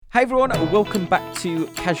Hi everyone, and welcome back to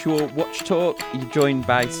Casual Watch Talk. You're joined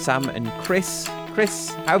by Sam and Chris. Chris,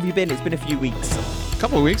 how have you been? It's been a few weeks.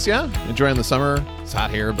 Couple of weeks, yeah. Enjoying the summer. It's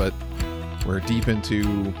hot here, but we're deep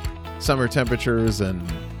into summer temperatures and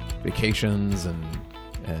vacations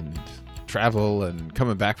and travel and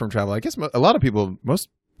coming back from travel. I guess most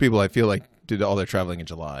people I feel like did all their traveling in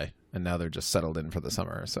July, and now they're just settled in for the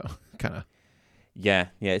summer. So kind of. Yeah.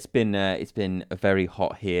 It's been very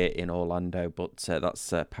hot here in Orlando, but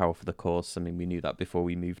that's power for the course. I mean, we knew that before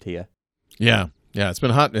we moved here. Yeah. It's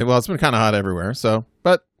been hot. Well, it's been kind of hot everywhere. So,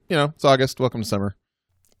 but it's August. Welcome to summer.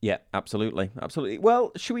 Yeah, absolutely.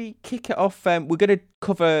 Well, should we kick it off? We're going to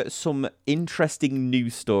cover some interesting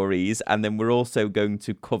news stories, and then we're also going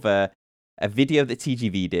to cover a video that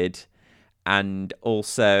TGV did, and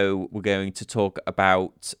also we're going to talk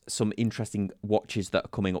about some interesting watches that are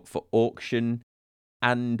coming up for auction.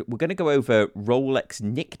 And we're going to go over Rolex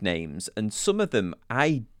nicknames, and some of them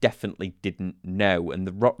I definitely didn't know. And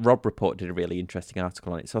the Rob Report did a really interesting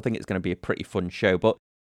article on it, so I think it's going to be a pretty fun show. But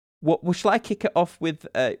shall I kick it off with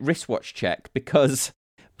wristwatch check? Because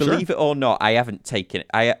believe it or not, I haven't taken it.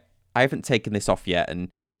 I haven't taken this off yet, and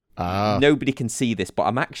nobody can see this. But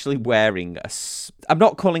I'm actually wearing I'm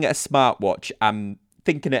not calling it a smartwatch. I'm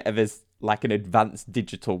thinking of it as like an advanced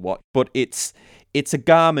digital watch, but it's a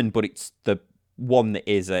Garmin, but it's the one that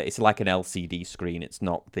is it's like an LCD screen. It's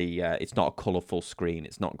not it's not a colourful screen.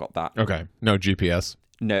 It's not got that. Okay. No GPS.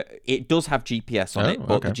 No, it does have GPS on it,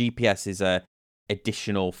 but the GPS is a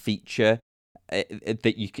additional feature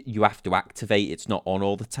that you have to activate. It's not on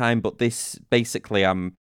all the time. But this basically,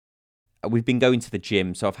 we've been going to the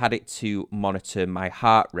gym, so I've had it to monitor my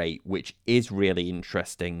heart rate, which is really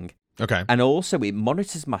interesting. Okay. And also it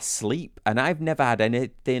monitors my sleep, and I've never had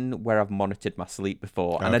anything where I've monitored my sleep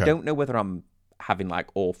before, and I don't know whether I'm having like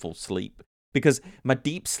awful sleep, because my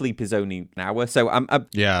deep sleep is only an hour. So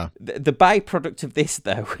the byproduct of this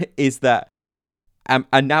though is that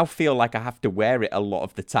I now feel like I have to wear it a lot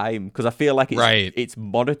of the time, because I feel like it's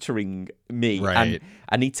monitoring me, and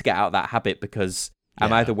I need to get out of that habit, because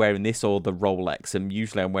I'm either wearing this or the Rolex, and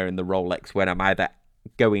usually I'm wearing the Rolex when I'm either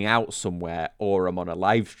going out somewhere or I'm on a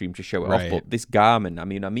live stream to show it off. But this Garmin, I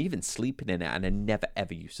mean, I'm even sleeping in it, and I never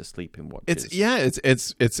ever used to sleep in watches.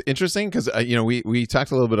 It's interesting because we talked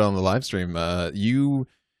a little bit on the live stream.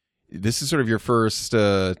 This is sort of your first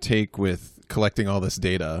take with collecting all this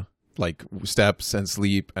data, like steps and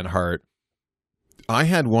sleep and heart. I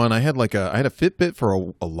had a Fitbit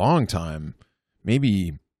for a long time,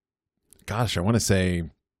 maybe, gosh, I want to say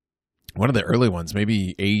one of the early ones,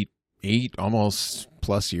 maybe eight almost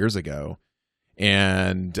plus years ago,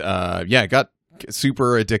 and I got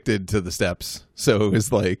super addicted to the steps. So it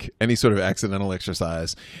was like any sort of accidental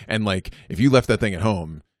exercise, and like if you left that thing at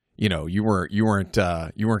home, you weren't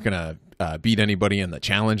gonna beat anybody in the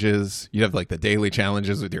challenges. You'd have like the daily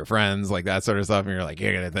challenges with your friends, like that sort of stuff, and you're like,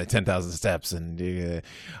 yeah, 10,000 steps, and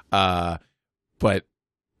but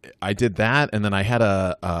I did that, and then I had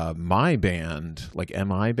a My Band, like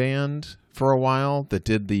MI Band, for a while that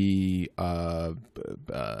did the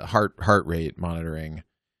heart rate monitoring,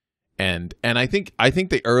 and I think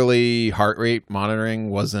the early heart rate monitoring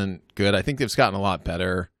wasn't good. I think it's gotten a lot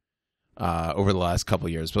better over the last couple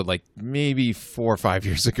of years, but like maybe 4 or 5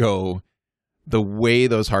 years ago, the way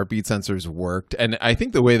those heartbeat sensors worked, and I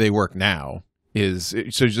think the way they work now is,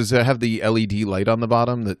 so does it have the LED light on the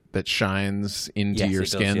bottom that shines into your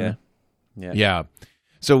skin? Does, yeah.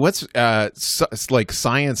 So what's like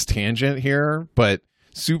science tangent here, but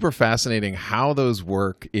super fascinating how those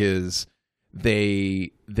work is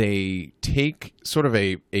they take sort of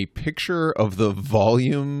a picture of the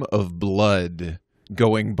volume of blood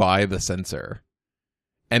going by the sensor,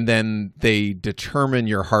 and then they determine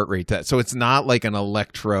your heart rate. So it's not like an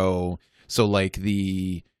electro. So like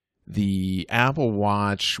the Apple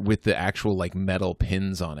Watch with the actual like metal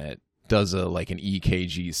pins on it does like an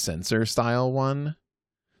EKG sensor style one.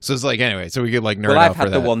 So it's like, anyway, so we could like nerd out for that. Well, I've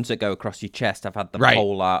had the ones that go across your chest. I've had the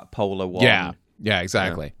polar one. Yeah,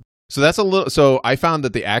 exactly. Yeah. So that's a little. So I found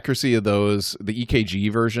that the accuracy of those, the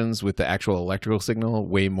EKG versions with the actual electrical signal,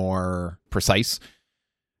 way more precise,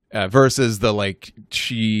 versus the like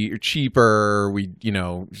cheaper. We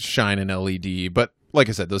shine an LED, but like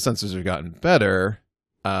I said, those sensors have gotten better.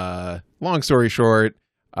 Long story short,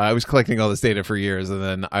 I was collecting all this data for years, and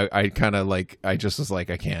then I kind of like, I just was like,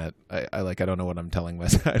 I can't. I don't know what I'm telling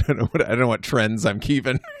myself. I don't know what trends I'm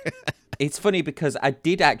keeping. It's funny because I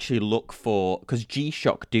did actually look for, because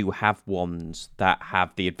G-Shock do have ones that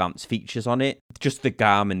have the advanced features on it. Just the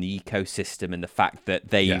Garmin, the ecosystem, and the fact that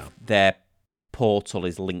they're Portal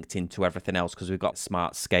is linked into everything else because we've got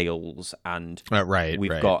smart scales and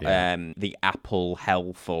we've got the Apple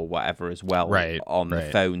Health or whatever as well on the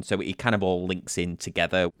phone. So it kind of all links in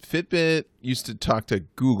together. Fitbit used to talk to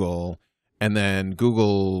Google, and then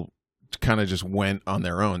Google kind of just went on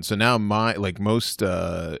their own. So now most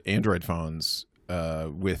Android phones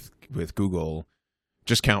with Google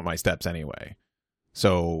just count my steps anyway.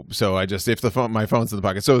 So I just, if my phone's in the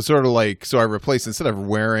pocket, so it's sort of like, so I replaced, instead of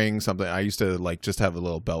wearing something, I used to like just have a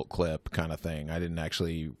little belt clip kind of thing. I didn't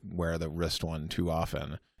actually wear the wrist one too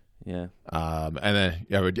often. Yeah. And then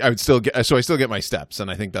I would still get, so I still get my steps, and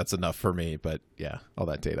I think that's enough for me. But yeah, all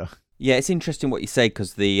that data. Yeah, it's interesting what you say,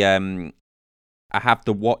 because I have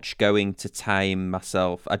the watch going to time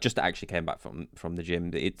myself. I just actually came back from the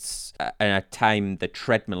gym. And I time the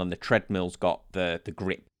treadmill, and the treadmill's got the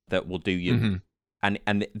grip that will do you. Mm-hmm.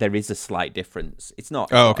 And there is a slight difference. It's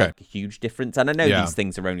not, like a huge difference. And I know these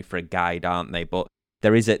things are only for a guide, aren't they? But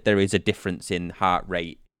there is a difference in heart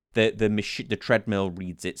rate. The treadmill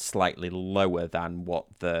reads it slightly lower than what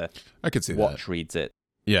the watch reads it.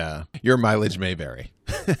 Yeah, your mileage may vary.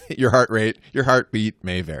 Your heartbeat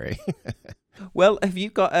may vary. Well, have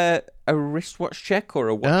you got a wristwatch check or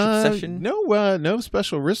a watch obsession? No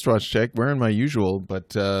special wristwatch check. Wearing my usual,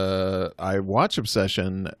 but I watch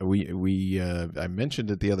obsession. I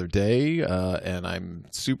mentioned it the other day, and I'm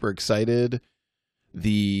super excited.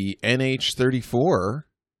 The NH34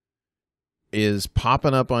 is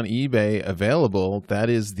popping up on eBay, available. That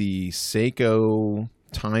is the Seiko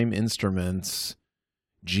Time Instruments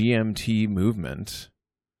GMT movement.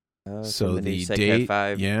 So the date,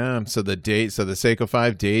 5. So the Seiko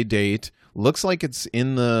 5 date looks like it's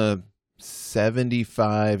in the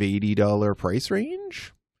 $75-$80 price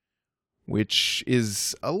range, which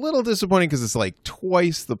is a little disappointing because it's like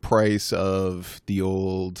twice the price of the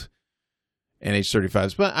old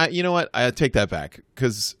NH35s. But you know what? I take that back,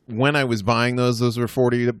 because when I was buying those were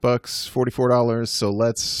 $40, $44. So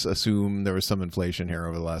let's assume there was some inflation here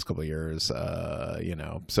over the last couple of years.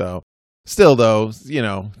 So. Still, though,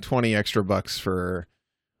 20 extra bucks for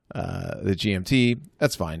the GMT,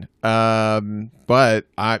 that's fine. But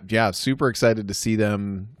super excited to see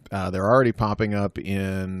them. They're already popping up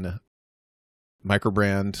in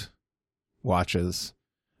microbrand watches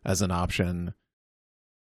as an option.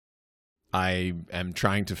 I am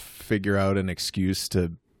trying to figure out an excuse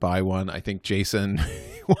to buy one. I think Jason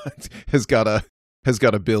has got a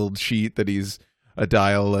build sheet that he's a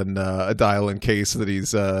dial and case that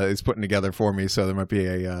he's putting together for me. So there might be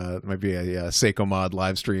a Seiko Mod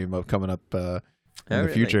live stream coming up in the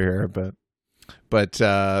future here. But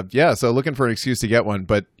so looking for an excuse to get one.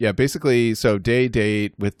 But yeah, basically, so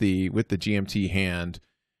date with the GMT hand,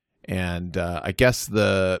 and I guess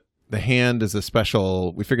the hand is a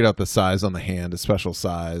special. We figured out the size on the hand, a special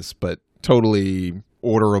size, but totally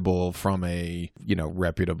orderable from a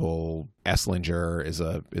reputable. Esslinger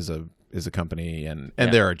is a company, and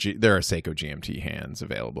there are Seiko GMT hands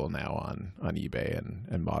available now on eBay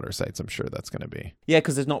and modder sites. I'm sure that's going to be. Yeah,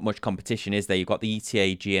 because there's not much competition, is there? You've got the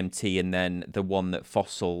ETA GMT, and then the one that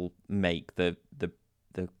Fossil make, the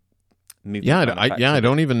movement. I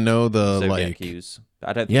don't even know the Zodiac use.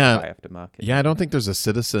 I don't think it's aftermarket. Yeah, I don't think there's a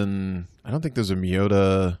Citizen. I don't think there's a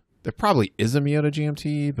Miyota. There probably is a Miyota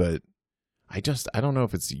GMT, but I don't know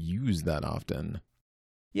if it's used that often.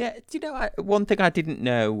 Yeah, do you know, one thing I didn't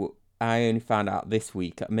know, I only found out this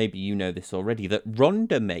week, maybe you know this already, that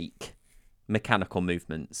Ronda make mechanical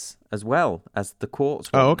movements as well as the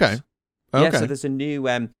quartz ones. Oh, okay. Yeah, so there's a new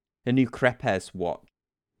Crepes watch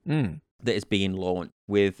that is being launched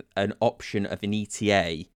with an option of an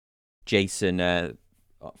ETA. Jason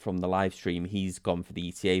from the live stream, he's gone for the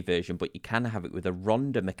ETA version, but you can have it with a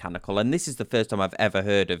Ronda mechanical. And this is the first time I've ever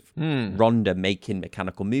heard of Ronda making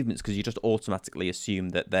mechanical movements, because you just automatically assume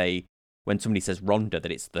that when somebody says Ronda,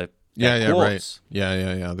 that it's the quartz. Right.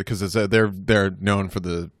 Yeah. Because it's they're known for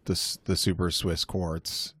the super Swiss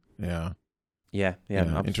quartz. Yeah.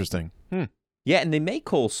 Interesting. Yeah, and they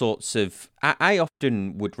make all sorts of. I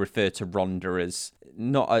often would refer to Ronda as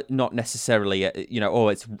not necessarily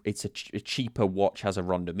it's a cheaper watch, has a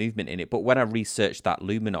Ronda movement in it. But when I researched that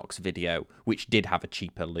Luminox video, which did have a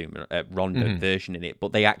cheaper Ronda version in it,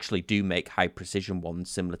 but they actually do make high precision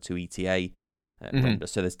ones similar to ETA Ronda.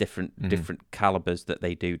 So there's different calibers that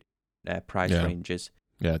they do, price ranges.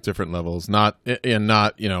 Yeah, different levels. Not certainly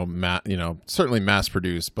mass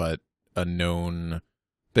produced, but a known.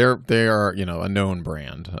 They are, a known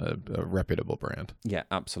brand, a reputable brand. Yeah,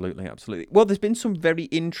 absolutely. Well, there's been some very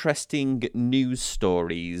interesting news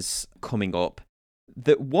stories coming up.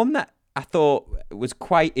 The one that I thought was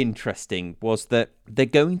quite interesting was that they're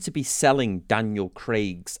going to be selling Daniel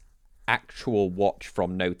Craig's actual watch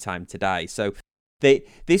from No Time to Die. So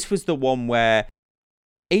this was the one where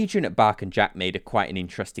Adrian at Bark and Jack made quite an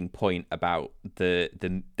interesting point about they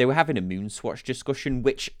were having a moon swatch discussion,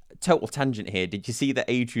 which, total tangent here, did you see that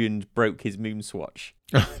Adrian broke his moon swatch?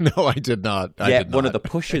 No, I did not. One of the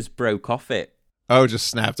pushers broke off it. Oh, just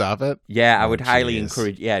snapped off it? Yeah, I would highly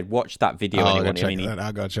encourage, watch that video. I'll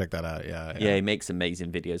go check that out, yeah. Yeah, he makes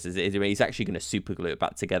amazing videos. He's actually going to super glue it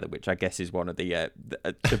back together, which I guess is one of the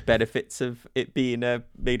benefits of it being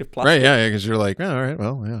made of plastic. Right, yeah, because you're like, oh, all right,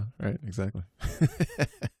 well, yeah, right, exactly.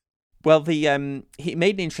 Well, he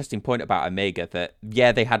made an interesting point about Omega that,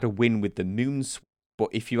 they had a win with the moon swap, but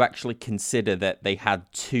if you actually consider that they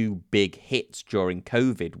had two big hits during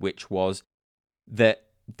COVID, which was that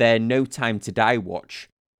their No Time to Die watch,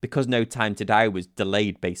 because No Time to Die was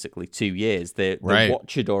delayed basically 2 years, the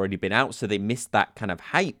watch had already been out, so they missed that kind of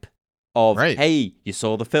hype of, hey, you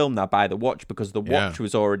saw the film, now buy the watch, because the watch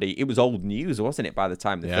was already, it was old news, wasn't it, by the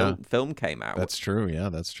time the film came out? That's true, yeah,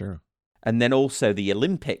 that's true. And then also the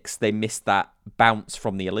Olympics, they missed that bounce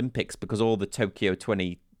from the Olympics because all the Tokyo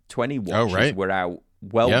 2020 watches were out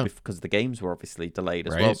because the games were obviously delayed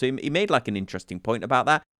as well. So he made like an interesting point about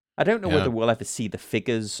that. I don't know whether we'll ever see the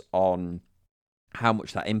figures on how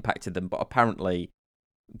much that impacted them, but apparently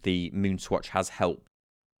the Moonswatch has helped,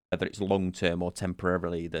 whether it's long-term or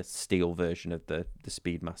temporarily, the steel version of the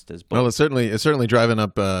Speedmasters. But, well, it's certainly driving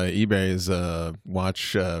up eBay's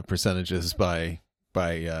watch percentages by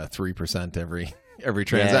 3% every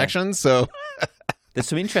transaction. Yeah. So there's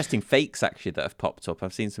some interesting fakes actually that have popped up.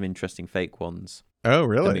 I've seen some interesting fake ones. Oh,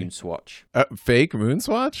 really? The Moonswatch. Fake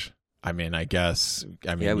Moonswatch? I mean,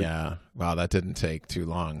 yeah. Wow, that didn't take too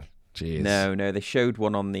long. Jeez. No, they showed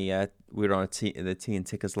one on the we were on the Tea and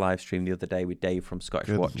Tickers live stream the other day with Dave from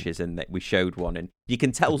Scottish Watches, and we showed one, and you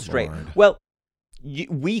can tell straight. Lord. Well,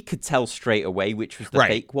 we could tell straight away which was the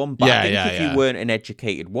fake one, but I think if you weren't an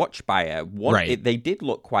educated watch buyer, they did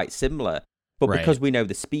look quite similar. But because we know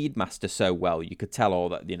the Speedmaster so well, you could tell all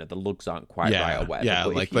that the lugs aren't quite right or whatever.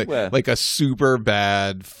 Yeah, like a super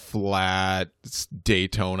bad flat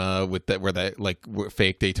Daytona with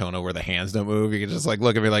fake Daytona where the hands don't move. You can just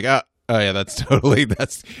look at me like, oh yeah, that's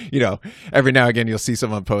every now and again you'll see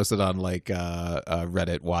someone posted on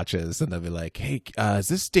Reddit watches and they'll be like, hey, is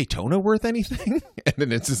this Daytona worth anything? And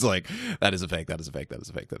then it's just like, that is a fake.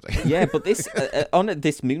 Yeah, but this on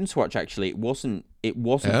this Moonswatch actually it wasn't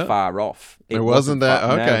far off. It wasn't that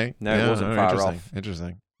okay. No, it wasn't far off.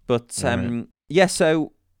 Interesting. But so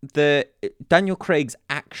the Daniel Craig's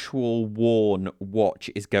actual worn watch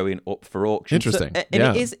is going up for auction. Interesting.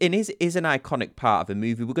 It is an iconic part of a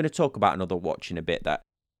movie. We're going to talk about another watch in a bit that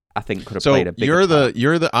I think could have played a bigger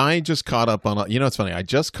part. I just caught up on, it's funny. I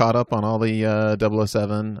just caught up on all the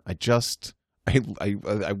 007.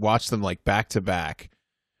 I watched them back to back.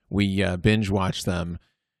 We binge watched them,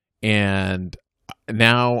 and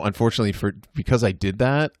now unfortunately because I did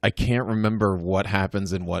that, I can't remember what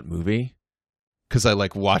happens in what movie. Because I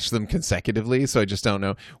watched them consecutively, so I just don't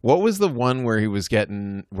know. What was the one where he was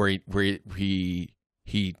getting the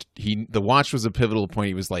watch was a pivotal point.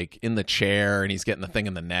 He was in the chair and he's getting the thing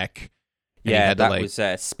in the neck. Yeah, that was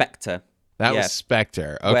Spectre. That was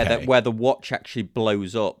Spectre. Okay, where the watch actually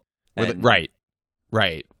blows up. Right.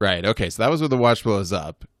 Okay, so that was where the watch blows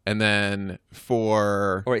up, and then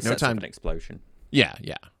for it sets up an explosion. Yeah.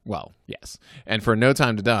 Well, yes, and for No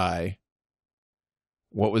Time to Die,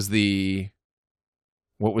 what was the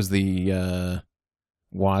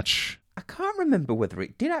watch? I can't remember whether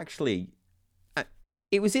it did actually.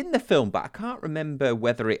 It was in the film, but I can't remember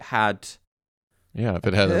whether it had. Yeah, if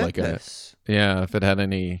it had if it had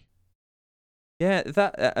any. Yeah,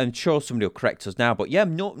 that I'm sure somebody will correct us now, but yeah,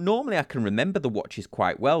 normally I can remember the watches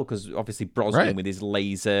quite well because obviously Brosnan with his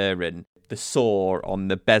laser and the saw on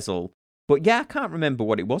the bezel. But yeah, I can't remember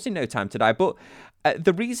what it was in No Time to Die. But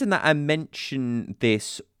the reason that I mention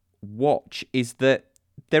this watch is that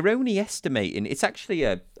they're only estimating, it's actually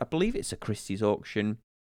I believe it's a Christie's auction.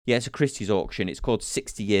 Yeah, it's a Christie's auction. It's called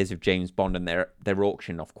 60 Years of James Bond, and they're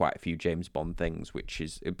auctioning off quite a few James Bond things, which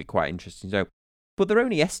it'd be quite interesting. So, but they're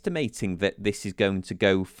only estimating that this is going to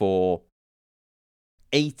go for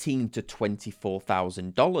 $18,000 to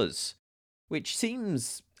 $24,000, which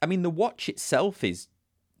seems, I mean, the watch itself is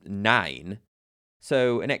 $9,000,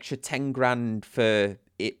 so an extra $10,000 for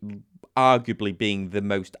it arguably being the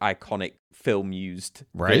most iconic film used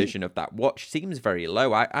version of that watch seems very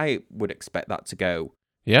low. I would expect that to go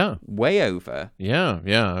way over. Yeah.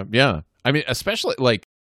 I mean, especially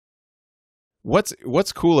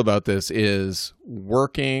what's cool about this is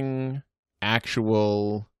working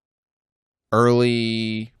actual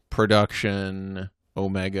early production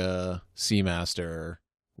Omega Seamaster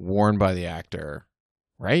worn by the actor,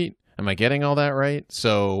 right? Am I getting all that right?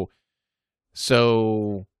 So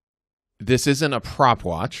this isn't a prop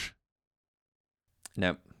watch.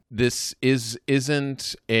 No. This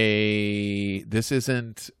isn't like this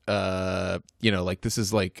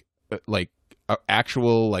is like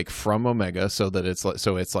actual like from Omega, so that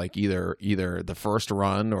it's like either the first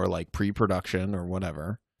run or like pre-production or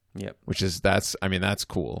whatever. Yep. That's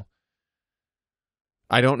cool.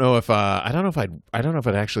 I don't know if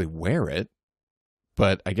I'd actually wear it,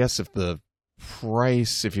 but I guess if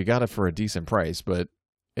you got it for a decent price, but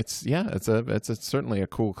it's certainly a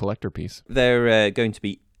cool collector piece. They're going to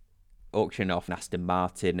be auctioning off Aston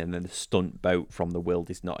Martin, and then the stunt boat from The World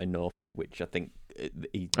Is Not Enough, which I think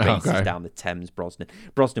he races down the Thames.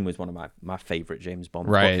 Brosnan was one of my favourite James Bonds.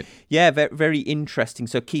 Right. But yeah, very, very interesting.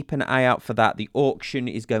 So keep an eye out for that. The auction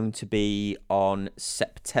is going to be on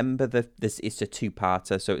September. It's a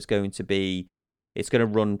two-parter, so it's going to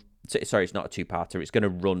run. Sorry, it's not a two-parter. It's going to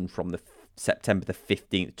run from September the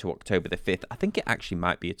 15th to October the 5th. I think it actually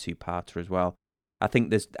might be a two-parter as well. I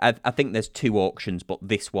think there's two auctions, but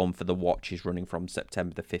this one for the watch is running from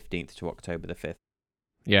September the 15th to October the 5th.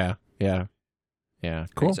 Yeah.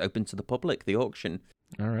 Cool. It's open to the public, the auction.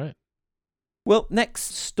 All right. Well,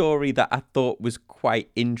 next story that I thought was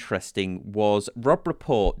quite interesting was Rob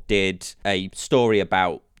Report did a story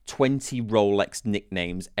about 20 Rolex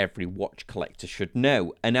nicknames every watch collector should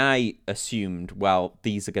know. And I assumed, well,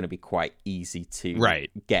 these are going to be quite easy to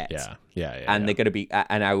get. Yeah. And they're going to be,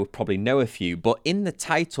 and I would probably know a few. But in the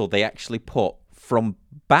title, they actually put from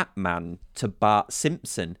Batman to Bart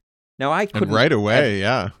Simpson. Now I couldn't right away,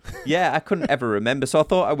 yeah, I couldn't ever remember. So I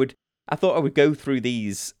thought I would go through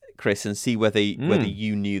these, Chris, and see whether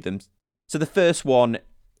you knew them. So the first one,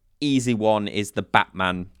 easy one, is the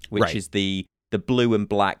Batman, which is the blue and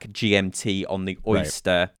black GMT on the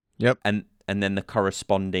Oyster. Right. Yep. And then the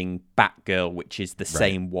corresponding Batgirl, which is the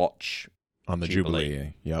same watch on the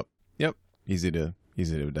Jubilee. Yep. Easy to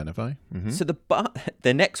identify. Mm-hmm. So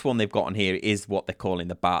the next one they've got on here is what they're calling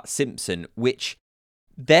the Bart Simpson, which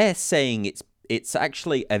they're saying it's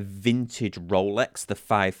actually a vintage Rolex, the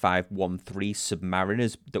 5513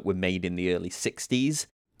 Submariners that were made in the early 60s.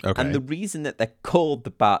 Okay. And the reason that they're called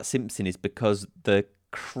the Bart Simpson is because the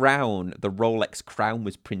Rolex crown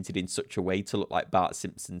was printed in such a way to look like Bart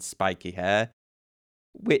Simpson's spiky hair,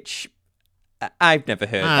 which I've never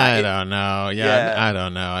heard that. I don't know. Yeah, I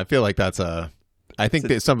don't know. I feel like I think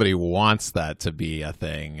that somebody wants that to be a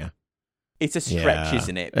thing. It's a stretch,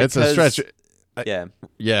 isn't it? It's a stretch. Yeah.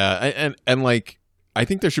 And like, I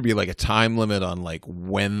think there should be like a time limit on like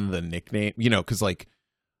when the nickname, because like,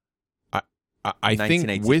 I think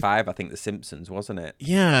 1985, I think The Simpsons, wasn't it?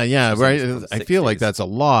 Yeah, right. I feel like that's a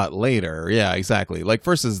lot later. Yeah, exactly. Like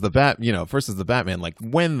versus the Batman. Like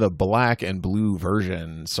when the black and blue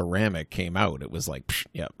version ceramic came out, it was like, psh,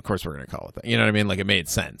 yeah, of course we're gonna call it that. You know what I mean? Like it made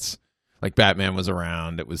sense. Like Batman was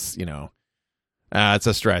around. It was, it's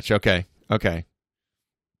a stretch. Okay.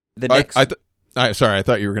 The next. Sorry, I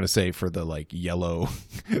thought you were going to say for the like yellow,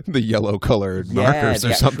 the yellow colored markers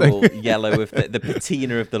or something. Yellow with the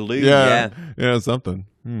patina of the loom. Yeah, something.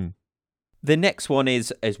 The next one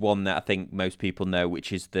is one that I think most people know,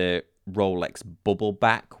 which is the Rolex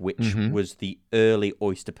Bubbleback, which was the early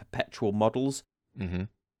Oyster Perpetual models. Mm-hmm.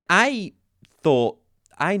 I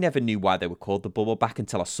never knew why they were called the Bubbleback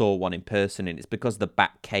until I saw one in person, and it's because the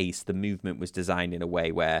back case, the movement was designed in a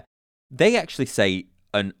way where they actually say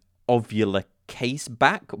an ovular case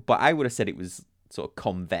back, but I would have said it was sort of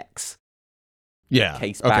convex. Yeah.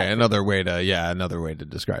 Case back. Okay, another way to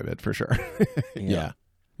describe it for sure. Yeah.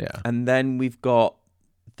 And then we've got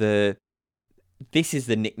this is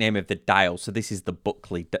the nickname of the dial. So this is the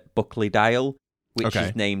Buckley dial, which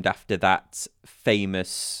is named after that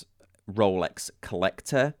famous Rolex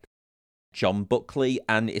collector, John Buckley,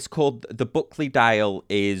 and it's called the Buckley dial.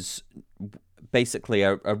 Is basically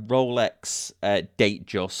a Rolex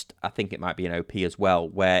Datejust, I think it might be an OP as well,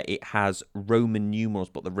 where it has Roman numerals,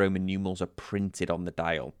 but the Roman numerals are printed on the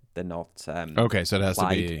dial. They're not okay, so it has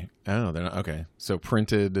lied. to be they're not okay. So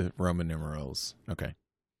printed Roman numerals. Okay.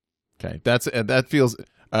 That feels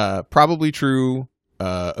probably true,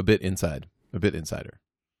 a bit insider.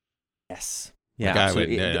 Yes. Yeah,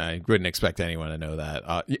 absolutely. I wouldn't expect anyone to know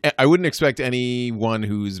that. I wouldn't expect anyone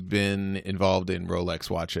who's been involved in Rolex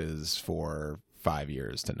watches for 5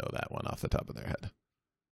 years to know that one off the top of their head.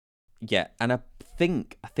 Yeah, and I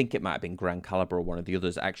think it might have been Grand Caliber or one of the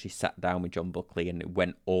others actually sat down with John Buckley and it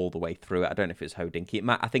went all the way through it. I don't know if it was Hodinkee.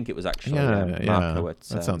 I think it was actually Marco at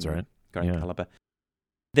that sounds right. Grand Caliber.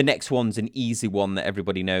 The next one's an easy one that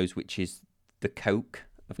everybody knows, which is the Coke,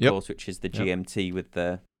 of course, which is the GMT with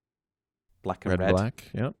the black and Red red. and black.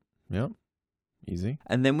 Yep. Easy.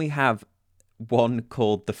 And then we have one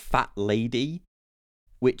called the Fat Lady,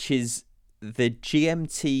 which is the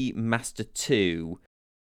GMT Master 2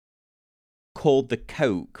 called the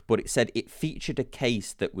Coke, but it said it featured a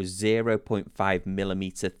case that was 0.5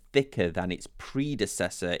 millimeter thicker than its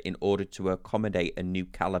predecessor in order to accommodate a new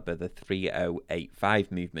caliber, the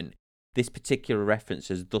 3085 movement. This particular reference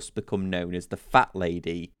has thus become known as the Fat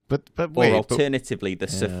Lady, But or wait. alternatively the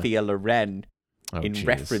Sophia Loren, in geez.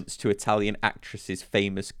 reference to Italian actresses'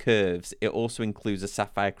 famous curves. It also includes a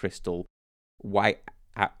sapphire crystal, white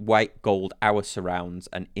gold hour surrounds,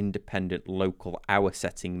 and independent local hour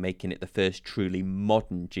setting, making it the first truly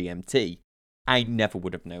modern GMT. I never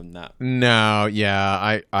would have known that. No,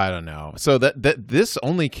 yeah, I don't know. So that this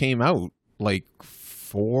only came out like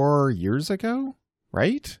 4 years ago,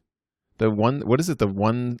 right? The one, what is it? The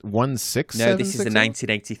 116? No, this is a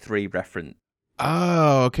 1983 reference.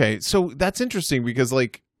 Oh, okay. So that's interesting because,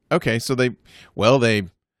 like, okay, so they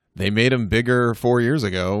made them bigger 4 years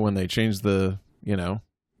ago when they changed the,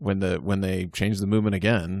 when they changed the movement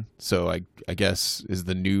again. So I guess is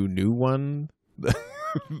the new one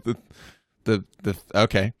the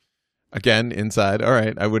okay, again inside. All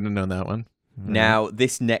right, I wouldn't have known that one. Now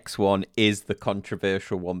this next one is the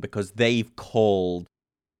controversial one because they've called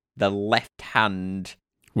the left hand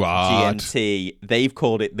GMT, they've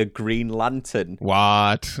called it the Green Lantern.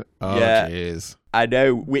 What? Oh, yeah, jeez. I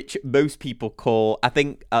know, which most people call, I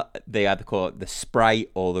think they either call it the Sprite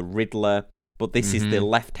or the Riddler, but this is the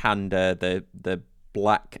left-hander, the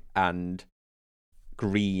black and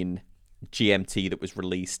green GMT that was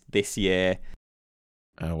released this year.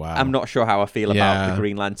 Oh, wow. I'm not sure how I feel about the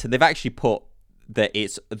Green Lantern. They've actually put that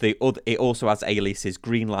it also has aliases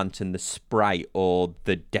Green Lantern, the Sprite, or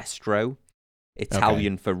the Destro.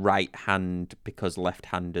 Italian for right hand, because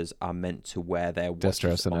left-handers are meant to wear their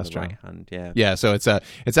watches on the right hand. Yeah. So it's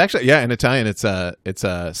actually in Italian it's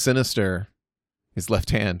sinister is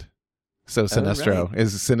left hand. So sinestro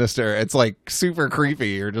is sinister. It's like super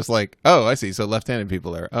creepy. You're just like, oh, I see. So left-handed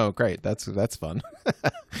people are. Oh, great. That's fun.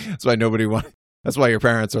 That's why nobody wants. That's why your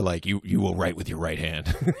parents are like, you will write with your right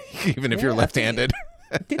hand, even if you're left-handed.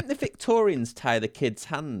 Didn't the Victorians tie the kids'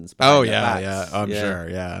 hands? Oh yeah. I'm sure.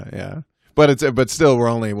 Yeah. But still, we're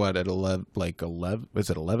only at 11. Is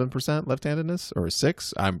it 11% left-handedness or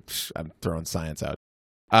 6? I'm throwing science out.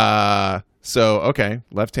 So okay,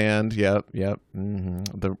 left hand. Yep. Mm-hmm.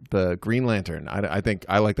 The Green Lantern. I think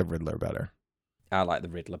I like the Riddler better. I like the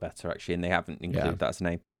Riddler better actually, and they haven't included that as a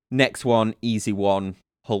name. Next one, easy one,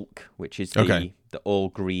 Hulk, which is the all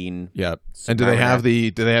green. Yep. And do they have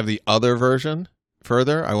the other version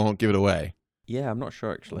further? I won't give it away. Yeah, I'm not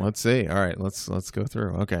sure actually. Let's see. All right, let's go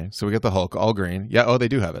through. Okay, so we got the Hulk, all green. Yeah. Oh, they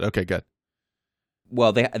do have it. Okay, good.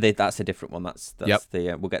 Well, that's a different one. That's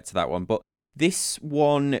the we'll get to that one. But this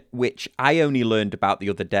one, which I only learned about the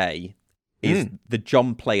other day, is the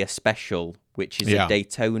John Player Special, which is a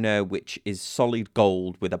Daytona, which is solid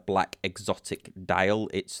gold with a black exotic dial.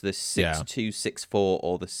 It's the 6264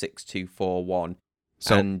 or the 6241.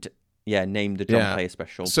 So, and named the John Player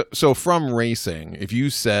Special. So from racing, if you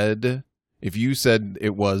said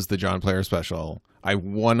it was the John Player Special, I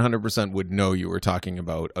 100% would know you were talking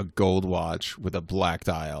about a gold watch with a black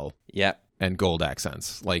dial. Yep. And gold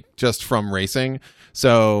accents, like just from racing.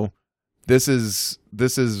 So this is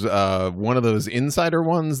one of those insider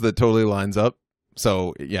ones that totally lines up.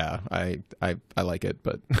 So yeah, I like it,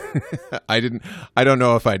 but I don't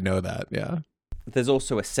know if I'd know that. Yeah. There's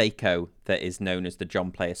also a Seiko that is known as the John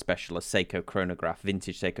Player Special, a Seiko chronograph,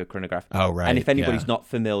 vintage Seiko chronograph. Oh right. And if anybody's not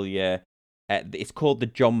familiar, it's called the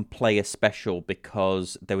John Player Special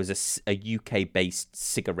because there was a UK-based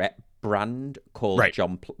cigarette brand called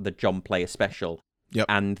the John Player Special. Yep.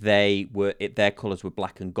 And their colours were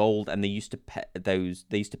black and gold, and they used to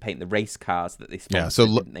paint the race cars that they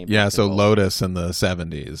sponsored. So Lotus in the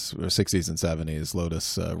 70s or 60s and 70s,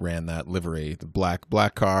 Lotus ran that livery, the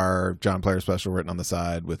black car, John Player Special written on the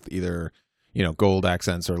side with either gold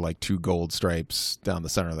accents or like 2 gold stripes down the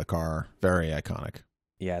center of the car. Very iconic.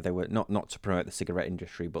 Yeah, they were not to promote the cigarette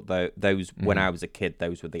industry, but those when I was a kid,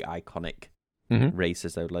 those were the iconic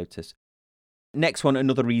racers, though, Lotus. Next one,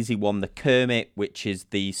 another easy one, the Kermit, which is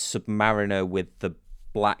the Submariner with the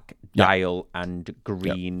black dial and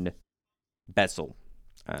green bezel.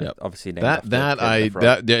 Obviously named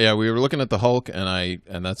after we were looking at the Hulk,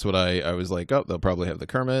 and that's what I was like, oh, they'll probably have the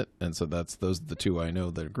Kermit, and so those are the 2 I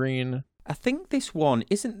know that are green. I think this one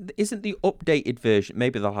isn't the updated version.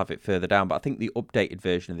 Maybe they'll have it further down, but I think the updated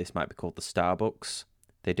version of this might be called the Starbucks.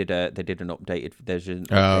 They did an updated version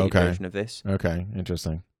of this. Okay,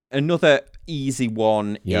 interesting. Another easy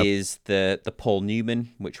one Yep. is the Paul Newman,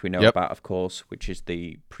 which we know Yep. about, of course, which is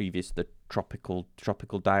the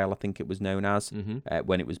tropical dial, I think it was known as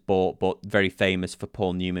when it was bought, but very famous for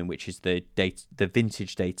Paul Newman, which is the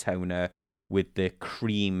vintage Daytona with the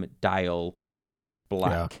cream dial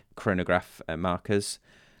black chronograph markers.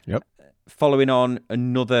 Yep. Following on,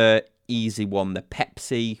 another easy one, the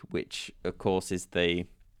Pepsi, which of course is the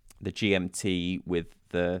GMT with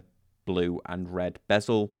the blue and red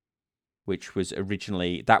bezel, which was the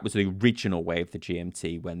original way of the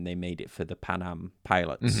GMT when they made it for the Pan Am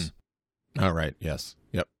pilots. Oh, right. Yes.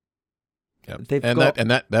 Yep. They've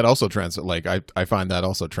That also translates. Like I find that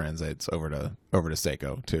also translates over to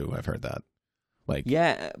Seiko too. I've heard that. Like,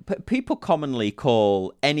 yeah, people commonly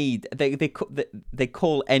call they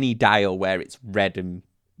call any dial where it's red and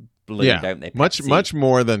blue, don't they? Pepsi. much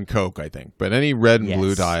more than Coke, I think. But any red and blue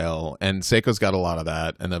Yes. dial, and Seiko's got a lot of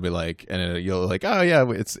that, and they'll be like, you'll like, oh yeah,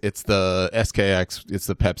 it's the SKX, it's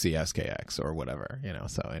the Pepsi SKX or whatever,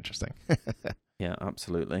 So interesting. Yeah,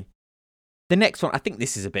 absolutely. The next one, I think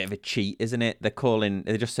this is a bit of a cheat, isn't it?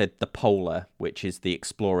 They just said the Polar, which is the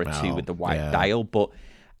Explorer 2 with the white dial, but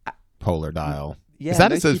Polar dial. yeah, Is that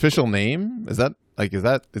most its official name? Is that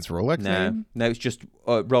its Rolex name? No, it's just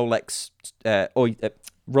Rolex.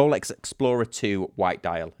 Rolex Explorer 2 white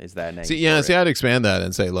dial is their name. See, I'd expand that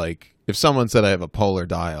and say, like, if someone said I have a Polar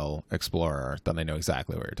dial Explorer, then I know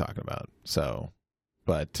exactly what you're talking about. So,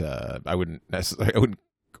 but I wouldn't necessarily.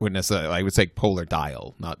 I would say Polar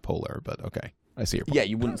dial, not Polar. But okay, I see your point. Yeah,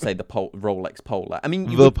 you wouldn't say the Rolex Polar. I mean,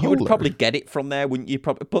 you The would Polar. probably get it from there, wouldn't you?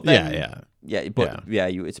 Probably, but then, Yeah.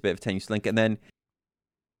 it's a bit of a tenuous link. And then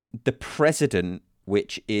the President,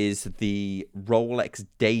 which is the Rolex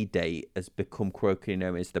Day Date, has become colloquially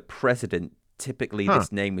known as the President. Typically,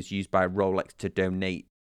 this name was used by Rolex to donate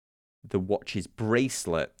the watch's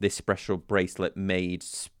bracelet, this special bracelet made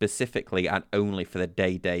specifically and only for the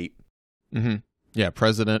Day Date. Mm-hmm. Yeah,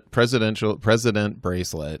 president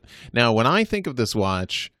bracelet. Now, when I think of this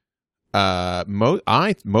watch,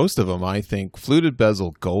 most of them I think fluted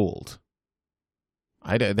bezel gold.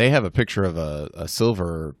 They have a picture of a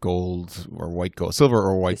silver gold or white gold, silver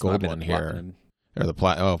or white gold one here, platinum. or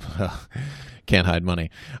the can't hide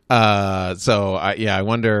money. So I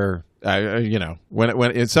wonder.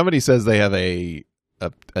 When if somebody says they have a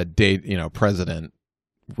date, president,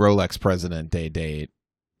 Rolex president day date,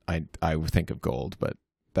 I would think of gold, but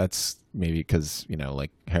that's maybe because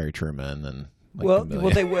like Harry Truman and. They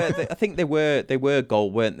were. I think they were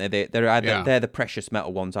gold, weren't they? They're the precious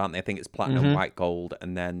metal ones, aren't they? I think it's platinum, white gold,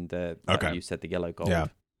 and then like you said, the yellow gold. Yeah.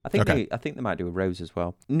 I think they might do a rose as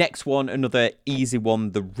well. Next one, another easy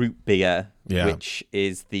one, the root beer, which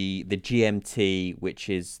is the GMT, which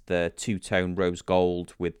is the two-tone rose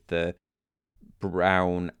gold with the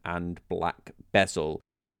brown and black bezel.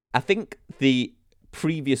 I think the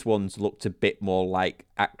previous ones looked a bit more like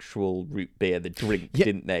actual root beer, the drink,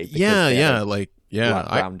 didn't they? Black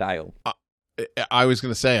brown dial. I was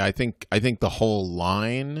going to say, I think the whole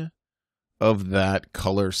line of that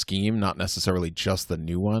color scheme, not necessarily just the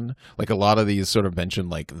new one. Like a lot of these sort of mention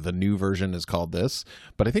like the new version is called this,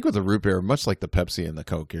 but I think with the root beer, much like the Pepsi and the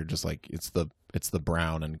Coke, you're just like it's the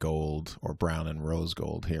brown and gold or brown and rose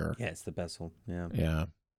gold here. Yeah, it's the bezel. Yeah. Yeah.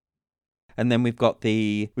 And then we've got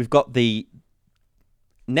the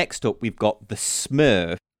next up we've got the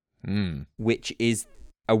Smurf, which is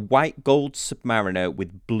a white gold Submariner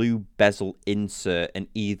with blue bezel insert and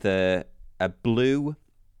either a blue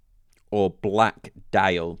or black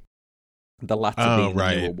dial. The latter being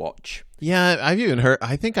the newer watch. Yeah, I've even heard.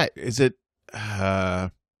 I think like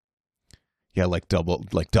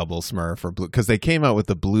double Smurf or blue, because they came out with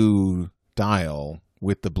the blue dial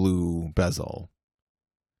with the blue bezel,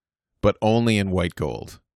 but only in white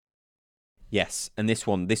gold. Yes, and this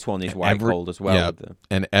one is white gold as well. Yeah,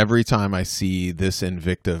 and every time I see this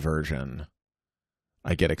Invicta version,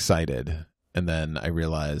 I get excited, and then I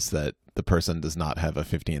realize that the person does not have a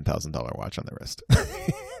 $15,000 watch on their wrist.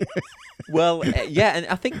 Well, yeah, and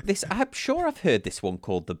I think I'm sure I've heard this one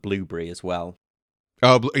called the Blueberry as well.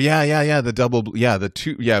 Oh, yeah. The double,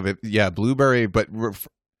 Blueberry, but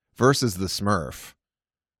versus the Smurf.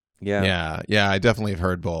 Yeah. I definitely have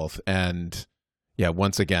heard both, and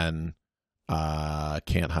once again,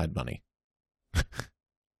 can't hide money.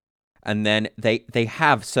 And then they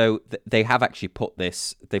have actually put the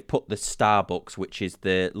Starbucks, which is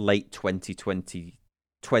the late 2020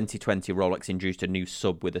 Rolex, introduced a new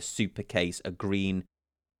sub with a super case, a green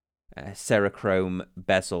Cerachrome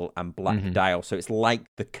bezel and black dial. So it's like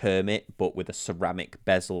the Kermit but with a ceramic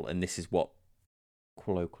bezel, and this is what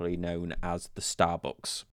colloquially known as the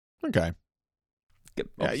Starbucks. Okay.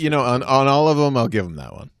 On all of them, I'll give them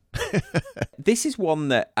that one. This is one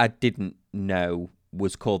that I didn't know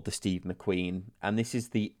was called the Steve McQueen, and this is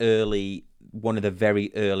one of the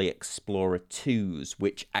very early Explorer 2s,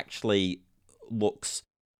 which actually looks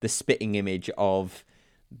the spitting image of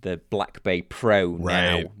the Black Bay Pro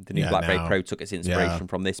now. The new Black Bay Pro took its inspiration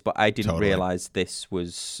from this, but I didn't realize this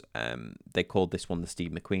was, they called this one the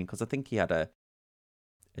Steve McQueen, because I think he had a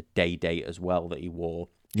day date as well that he wore.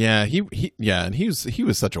 Yeah, and he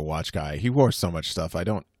was such a watch guy. He wore so much stuff. I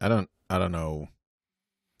don't know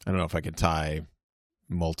if I could tie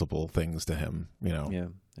multiple things to him, Yeah,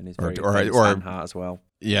 and he's very heart as well.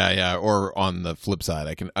 Yeah, or on the flip side,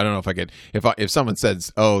 I don't know if I could, if someone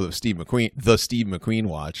says, "Oh, the Steve McQueen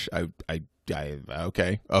watch," I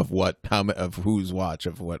okay, of whose watch,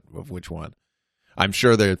 of which one? I'm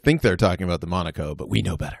sure they think they're talking about the Monaco, but we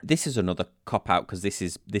know better. This is another cop out, because this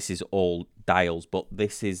is all dials, but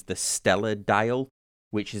this is the Stella dial,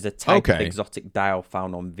 which is a type of exotic dial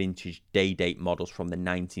found on vintage day date models from the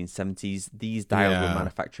 1970s. These dials were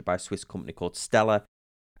manufactured by a Swiss company called Stella,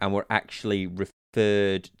 and were actually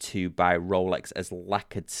referred to by Rolex as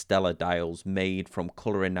lacquered Stella dials made from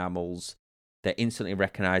color enamels. They're instantly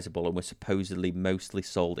recognizable and were supposedly mostly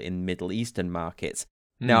sold in Middle Eastern markets.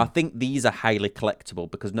 Now, I think these are highly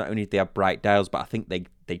collectible, because not only do they have bright dials, but I think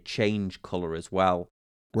they change color as well.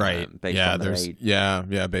 Right. Based on their age.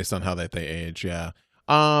 Yeah, based on how they age, yeah.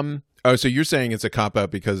 So you're saying it's a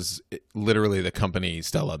cop-out because literally the company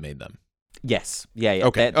Stella made them? Yes. Yeah.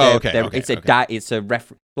 Okay. It's a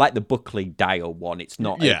like the Buckley dial one. It's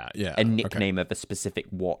not a nickname of a specific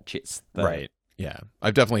watch. It's right. Yeah,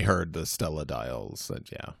 I've definitely heard the Stella dials.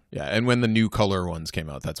 Yeah. And when the new color ones came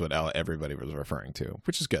out, that's what everybody was referring to,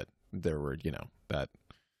 which is good. There were, that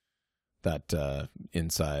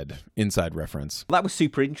inside reference. That was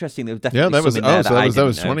super interesting. There was definitely that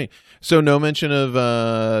was 20. So no mention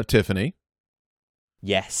of Tiffany.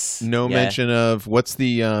 Yes. No mention of what's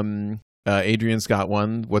the Adrian's got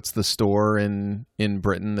one. What's the store in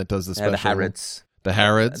Britain that does the special? The Harrods. The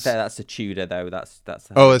Harrods. That's a Tudor though. That's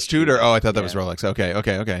it's Tudor. Oh, I thought that was Rolex. Okay.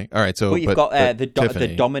 All right. So, but you've got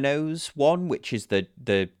the Domino's one, which is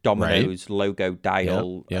the Domino's logo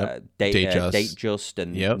dial, date just,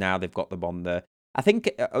 and now they've got them on the. I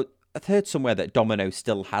think I've heard somewhere that Domino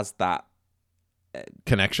still has that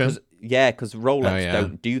connection. Because Rolex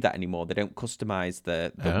don't do that anymore. They don't customize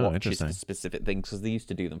the watches to specific things, because they used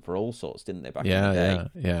to do them for all sorts, didn't they? Back in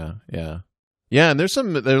the day. Yeah. Yeah, and there's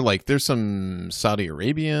some Saudi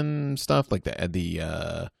Arabian stuff like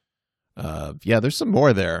there's some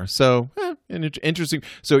more there. So interesting.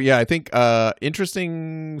 So yeah, I think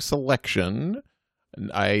interesting selection.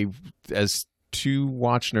 As two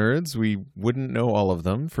watch nerds, we wouldn't know all of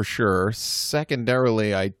them for sure.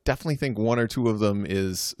 Secondarily, I definitely think one or two of them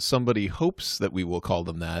is somebody hopes that we will call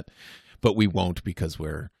them that, but we won't, because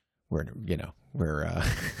we're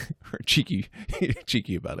cheeky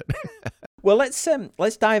about it. Well,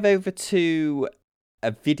 let's dive over to a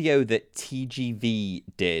video that TGV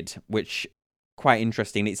did, which quite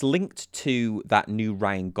interesting. It's linked to that new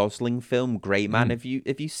Ryan Gosling film, Great Man. Have you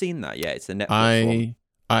seen that yet? It's a Netflix one.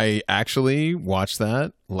 I actually watched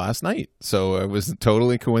that last night, so it was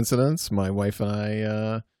totally coincidence. My wife and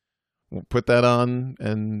I put that on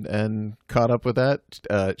and caught up with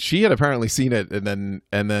that. She had apparently seen it, and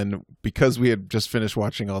then because we had just finished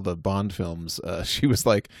watching all the Bond films, she was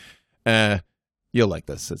like, you'll like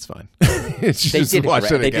this. It's fine. They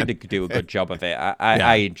did do a good job of it.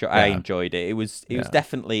 I enjoyed it. It was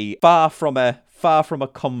definitely far from a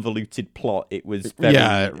convoluted plot. It was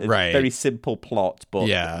very simple plot,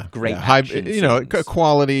 but great action.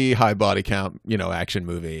 Quality, high body count, action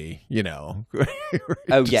movie. And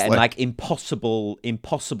like impossible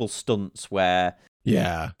stunts where.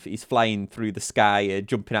 Yeah, he's flying through the sky,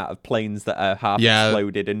 jumping out of planes that are half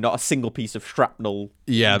exploded, and not a single piece of shrapnel.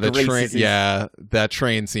 Yeah, that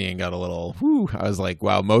train scene got a little. Whew, I was like,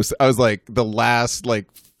 wow. I was like, the last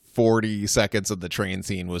 40 seconds of the train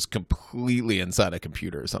scene was completely inside a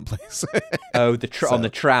computer someplace. On the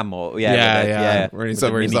tram, or where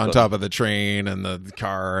he's on top of the train and the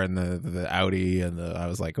car and the Audi, and I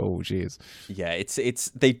was like, oh, geez. Yeah,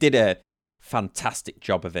 it's they did a fantastic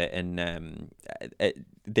job of it, and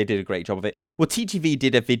they did a great job of it. Well, TGV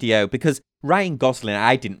did a video, because Ryan Gosling,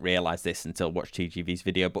 I didn't realize this until I watched TGV's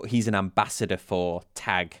video, but he's an ambassador for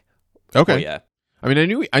TAG. Okay. Heuer. I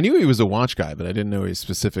mean, I knew he was a watch guy, but I didn't know he was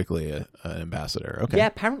specifically an ambassador. Okay. Yeah,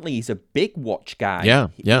 apparently he's a big watch guy. Yeah.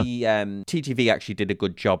 TGV actually did a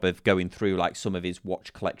good job of going through some of his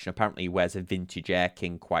watch collection. Apparently he wears a vintage Air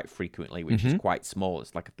King quite frequently, which is quite small.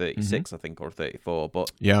 It's like a 36, I think, or a 34.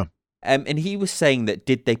 But yeah. And he was saying that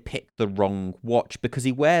did they pick the wrong watch, because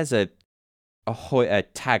he wears a a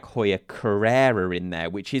Tag Heuer Carrera in there,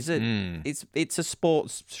 which is it's a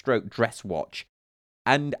sports stroke dress watch,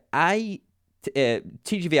 and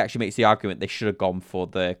TGV actually makes the argument they should have gone for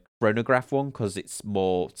the chronograph one because it's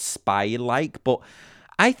more spy-like, but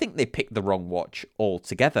I think they picked the wrong watch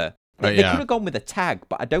altogether. They could have gone with a Tag,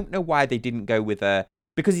 but I don't know why they didn't go with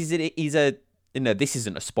because he's a this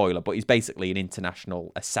isn't a spoiler, but he's basically an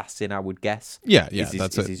international assassin, I would guess. Yeah,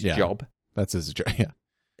 that's his job. That's his job. Yeah.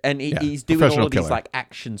 And he's doing all of these like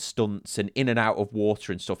action stunts and in and out of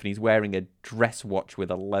water and stuff, and he's wearing a dress watch with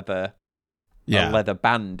a leather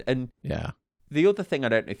band. And the other thing, I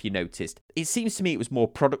don't know if you noticed, it seems to me it was more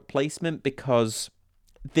product placement because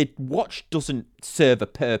the watch doesn't serve a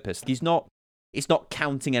purpose. It's not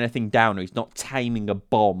counting anything down, or he's not timing a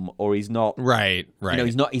bomb, or he's not right.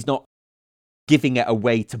 He's not giving it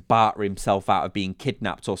away to barter himself out of being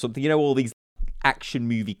kidnapped or something. All these action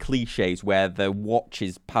movie cliches where the watch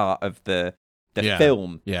is part of the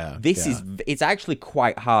film. Yeah. It's actually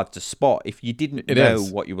quite hard to spot if you didn't know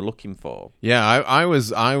what you were looking for. Yeah, I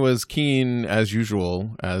was keen as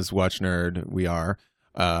usual, as watch nerd we are,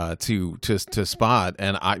 to spot,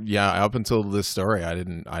 and up until this story I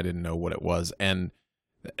didn't know what it was, and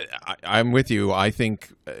I'm with you. I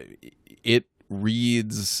think it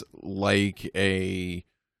reads like a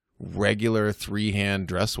regular 3-hand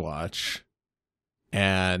dress watch.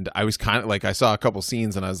 And I was kind of like, I saw a couple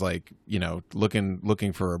scenes and I was like,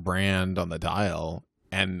 looking for a brand on the dial.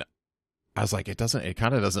 And I was like, it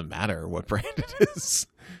kind of doesn't matter what brand it is,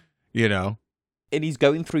 And he's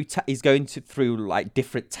going through like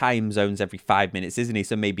different time zones every 5 minutes, isn't he?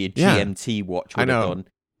 So maybe a GMT watch would have done.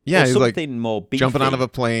 Yeah, he's something like more beefy. Jumping out of a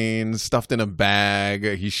plane, stuffed in a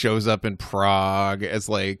bag. He shows up in Prague as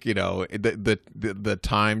like, the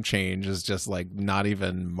time change is just like not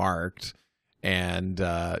even marked. And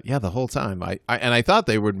the whole time I thought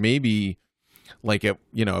they would maybe like at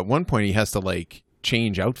one point he has to like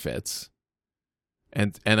change outfits,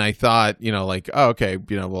 and I thought oh, okay,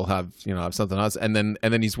 we'll have something else, and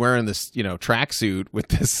then he's wearing this tracksuit with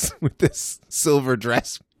this silver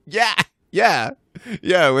dress, with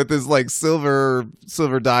this like silver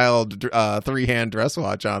dialed 3-hand dress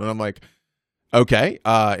watch on, and I'm like, okay,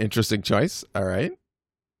 interesting choice, all right.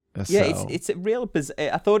 Yeah, it's a real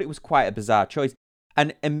I thought it was quite a bizarre choice,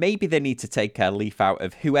 and maybe they need to take a leaf out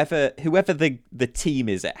of whoever the team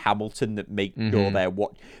is at Hamilton that make sure their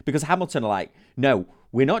watch, because Hamilton are like, no,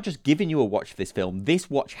 we're not just giving you a watch for this film. This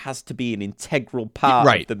watch has to be an integral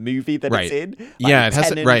part of the movie that it's in. Like it has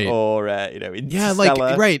to, or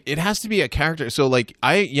Interstellar. It has to be a character. So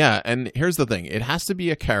and here's the thing: it has to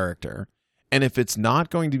be a character. And if it's not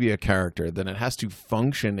going to be a character, then it has to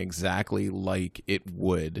function exactly like it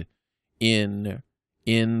would in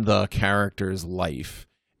the character's life.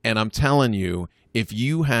 And I'm telling you, if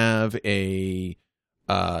you have a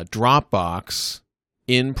Dropbox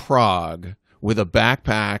in Prague with a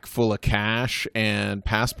backpack full of cash and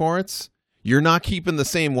passports, you're not keeping the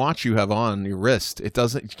same watch you have on your wrist. It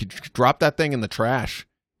doesn't. Drop that thing in the trash.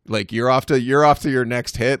 Like you're off to your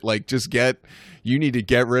next hit. Like you need to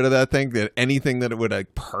get rid of that thing. That anything that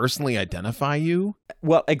would personally identify you.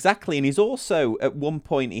 Well, exactly. And he's also at one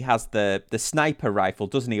point he has the sniper rifle,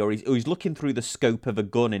 doesn't he? Or he's looking through the scope of a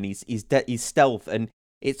gun, and he's stealth. And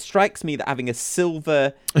it strikes me that having a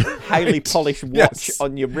silver, highly polished watch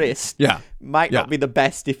on your wrist might not be the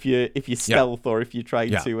best if you stealth or if you're trying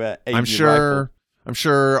to aim your rifle. I'm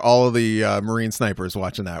sure all of the Marine snipers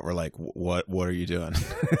watching that were like, "What are you doing?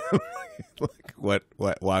 What?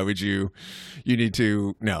 Why would you need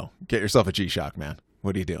to get yourself a G-Shock, man?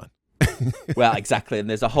 What are you doing?" Well, exactly, and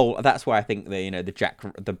there's a whole. That's why I think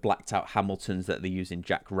the blacked out Hamiltons that they use in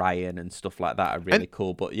Jack Ryan and stuff like that are really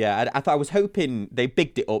cool. But yeah, I was hoping they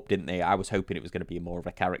bigged it up, didn't they? I was hoping it was going to be more of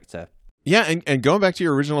a character. Yeah, and going back to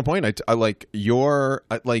your original point, I like your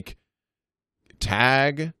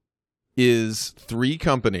Tag is 3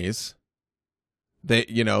 companies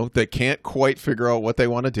that can't quite figure out what they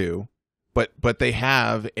want to do, but they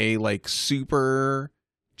have a like super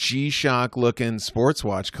G-Shock looking sports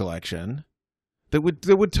watch collection that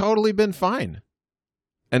would totally been fine,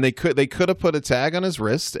 and they could have put a tag on his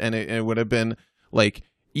wrist, and it would have been like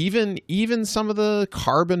even some of the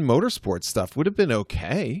carbon motorsports stuff would have been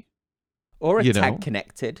okay, or a tag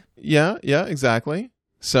connected. Yeah, exactly.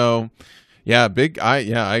 So. Yeah,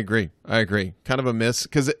 I agree. Kind of a miss,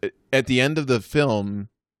 because at the end of the film,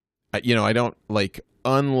 I don't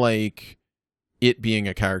unlike it being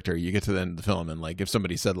a character, you get to the end of the film and like if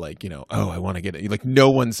somebody said oh, I want to get it, like no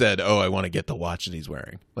one said, oh, I want to get the watch that he's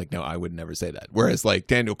wearing. Like, no, I would never say that. Whereas like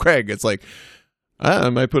Daniel Craig, it's like, I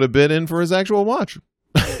might put a bid in for his actual watch.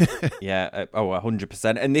 Yeah,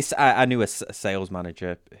 100%. And this, I knew a sales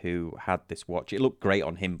manager who had this watch. It looked great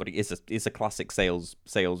on him, but it is a classic sales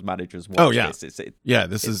manager's watch. Oh yeah,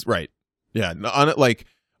 this is right. Yeah, like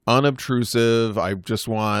unobtrusive. I just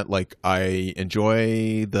want, like, I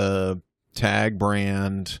enjoy the tag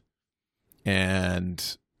brand,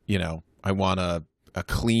 and I want a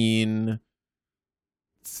clean,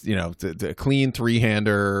 the clean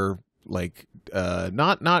three-hander, like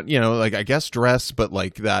not like, I guess dress, but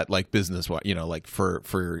like that, like business watch, like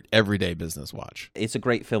for everyday business watch. It's a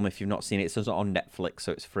great film if you've not seen it. It's also on Netflix,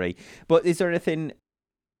 so it's free. But is there anything?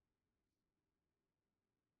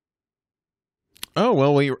 Oh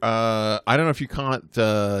well, I don't know if you caught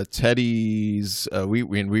Teddy's. We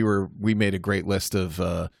made a great list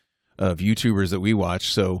of YouTubers that we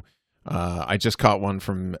watch. So I just caught one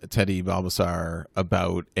from Teddy Balbasar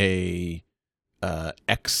about a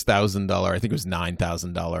X $1,000, I think it was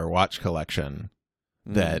 $9,000 watch collection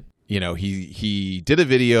that he did a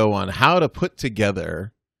video on how to put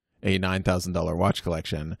together a $9,000 watch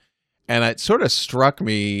collection, and it sort of struck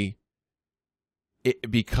me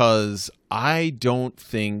because I don't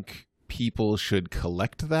think people should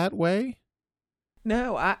collect that way.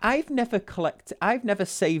 No, I've never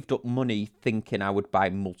saved up money thinking I would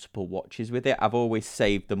buy multiple watches with it. I've always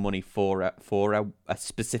saved the money for a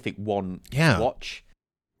specific one watch.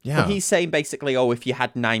 Yeah. But he's saying basically, if you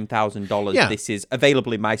had $9,000, this is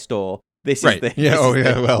available in my store. This right. is the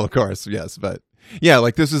yeah. Well, of course, yes, but yeah,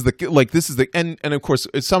 this is the and of course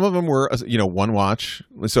some of them were one watch,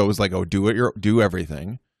 so it was like, do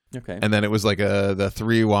everything. Okay. And then it was like the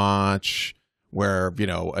 3 watch, where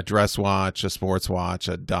a dress watch, a sports watch,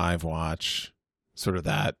 a dive watch, sort of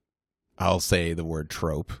that. I'll say the word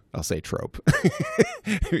trope. I'll say trope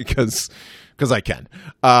because I can.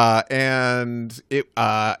 And it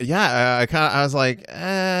I was like,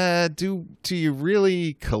 do you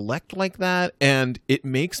really collect like that? And it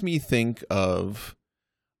makes me think of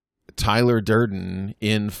Tyler Durden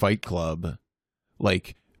in Fight Club,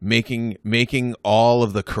 like making all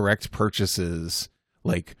of the correct purchases.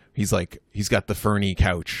 Like he's got the Fernie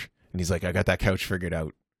couch, and he's like, I got that couch figured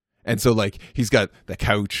out. And so like he's got the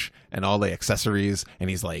couch and all the accessories, and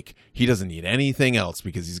he's like, he doesn't need anything else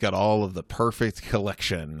because he's got all of the perfect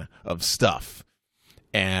collection of stuff.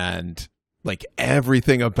 And like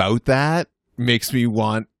everything about that makes me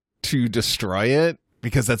want to destroy it,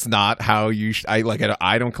 because that's not how you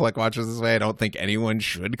I don't collect watches this way. I don't think anyone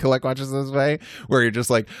should collect watches this way, where you're just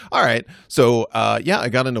like, all right, so I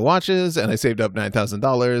got into watches and I saved up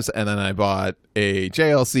 $9,000, and then I bought a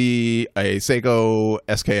JLC, a Seiko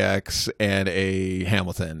SKX, and a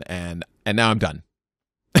Hamilton, and now I'm done.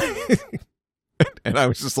 And I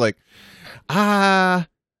was just like,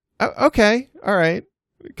 okay, all right.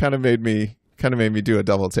 It kind of made me do a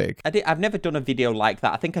double take. I've never done a video like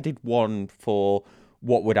that. I think I did one for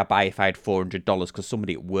what would I buy if I had $400, because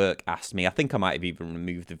somebody at work asked me. I think I might have even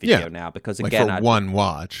removed the video now, because again, like for one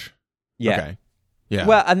watch. Yeah. Okay. Yeah.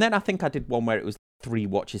 Well, and then I think I did one where it was 3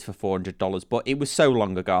 watches for $400, but it was so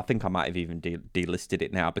long ago. I think I might have even delisted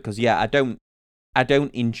it now, because I don't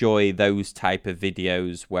enjoy those type of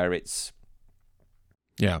videos where it's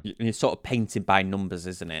you're sort of painted by numbers,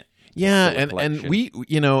 isn't it? Yeah, and we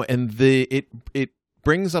it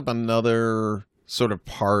brings up another sort of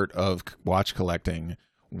part of watch collecting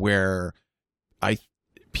where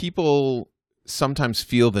people sometimes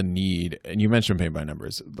feel the need, and you mentioned paint by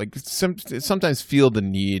numbers, like sometimes feel the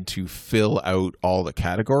need to fill out all the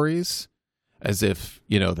categories as if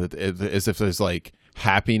as if there's like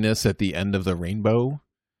happiness at the end of the rainbow,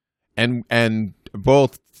 and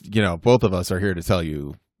both of us are here to tell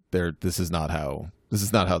you this is not how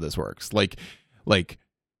this works. Like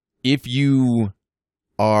if you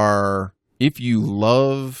love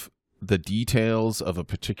the details of a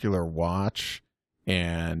particular watch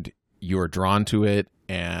and you're drawn to it,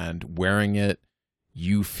 and wearing it,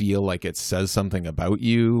 you feel like it says something about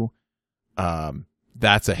you,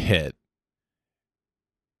 that's a hit.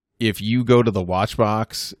 If you go to the watch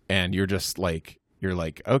box and you're like,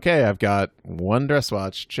 okay, I've got one dress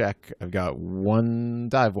watch, check. I've got one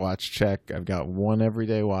dive watch, check. I've got one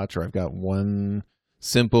everyday watch, or I've got one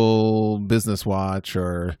simple business watch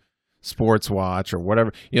or sports watch or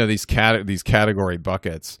whatever, these category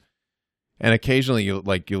buckets. And occasionally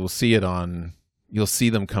you'll see them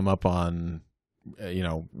come up on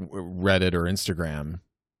Reddit or Instagram,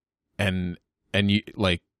 and you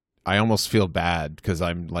like, I almost feel bad, because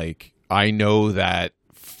I'm like, I know that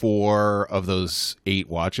 4 of those 8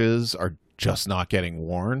 watches are just not getting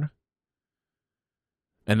worn.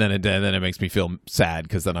 And then it makes me feel sad,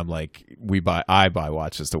 because then I'm like, I buy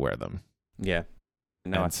watches to wear them. Yeah.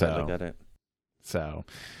 No, I totally get it. So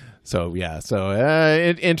yeah,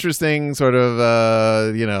 interesting sort of,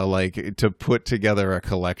 like to put together a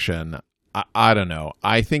collection. I don't know.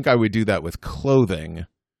 I think I would do that with clothing,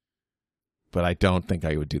 but I don't think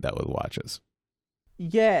I would do that with watches.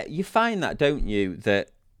 Yeah, you find that, don't you?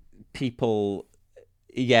 That people,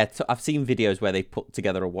 I've seen videos where they put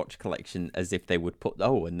together a watch collection as if they would put,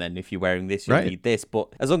 and then if you're wearing this, you need this. But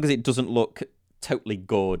as long as it doesn't look totally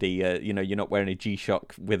gaudy, you're not wearing a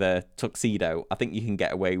G-Shock with a tuxedo, I think you can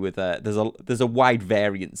get away with there's a wide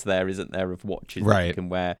variance there, isn't there, of watches that you can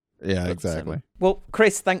wear. Yeah, exactly. Well,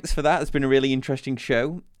 Chris, thanks for that. It's been a really interesting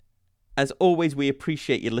show. As always, we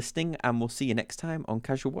appreciate you listening, and we'll see you next time on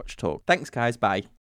Casual Watch Talk. Thanks, guys. Bye.